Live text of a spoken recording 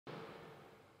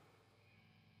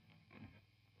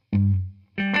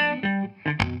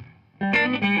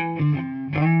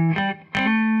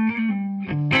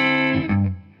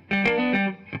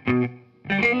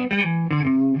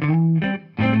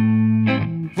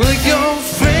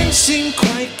seem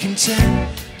quite content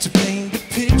to paint the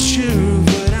picture of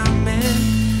what I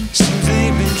meant. Seems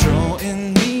they've been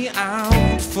drawing me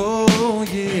out for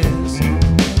years.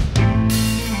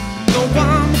 Though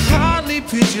I'm hardly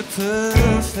picture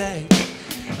perfect,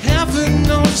 heaven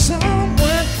knows I'm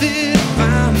worth it. If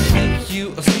I make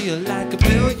you feel like $1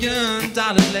 billion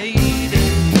lady,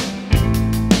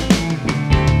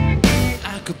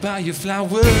 I could buy you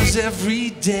flowers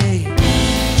every day.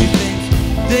 Do you think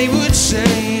they would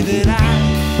say that I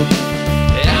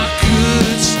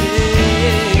could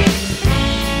stay?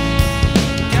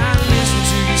 Gotta listen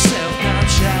to yourself now,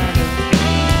 child.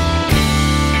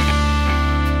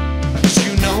 'Cause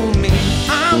you know me,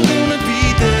 I'm gonna be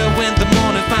there when the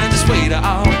morning finds its way to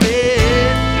our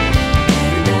bed.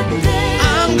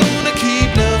 I'm gonna keep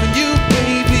loving you,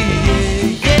 baby, yeah,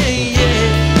 yeah, yeah.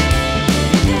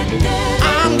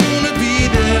 I'm gonna be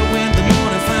there when the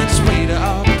morning finds its way to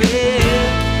our bed.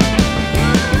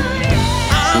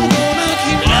 I'm gonna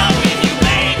keep loving you,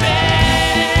 baby.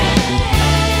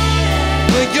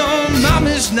 But your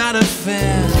mama's not a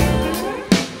fan.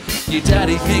 Your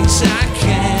daddy thinks I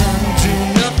can do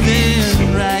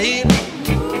nothing right.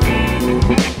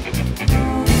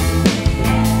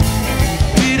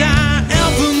 Did I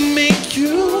ever make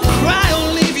you cry or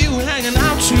leave you hanging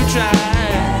out to dry?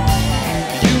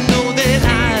 You know that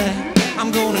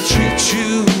I'm gonna treat you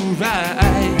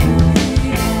right.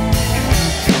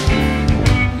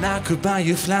 And I could buy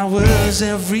you flowers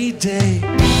every day.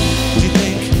 Do you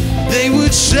think they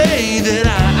would say that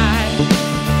I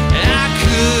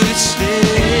could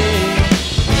stay?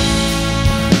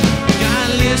 You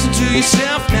gotta listen to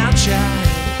yourself now, child.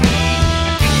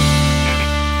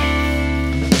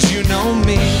 'Cause you know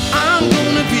me, I'm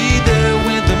gonna be there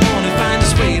when the morning finds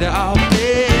its way to our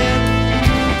bed.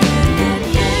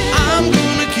 I'm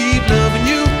gonna keep loving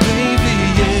you, baby,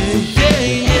 yeah, yeah,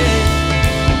 yeah.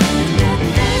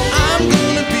 I'm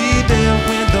gonna be there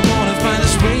when the morning finds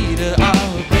its way to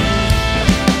our bed.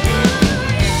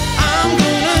 I'm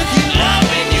gonna keep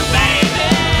loving you, baby.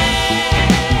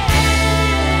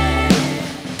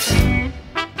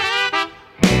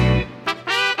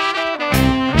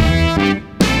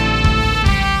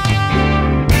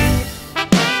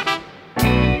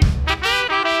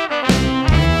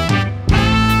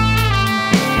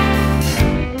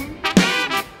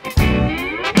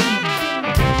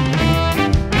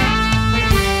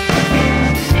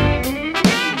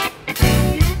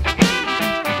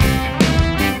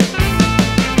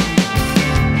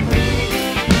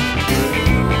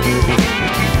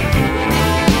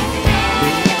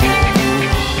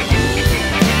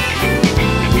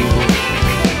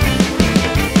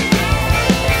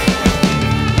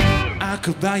 I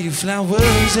could buy you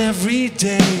flowers every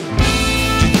day.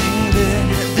 Do you think that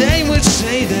they would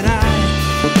say that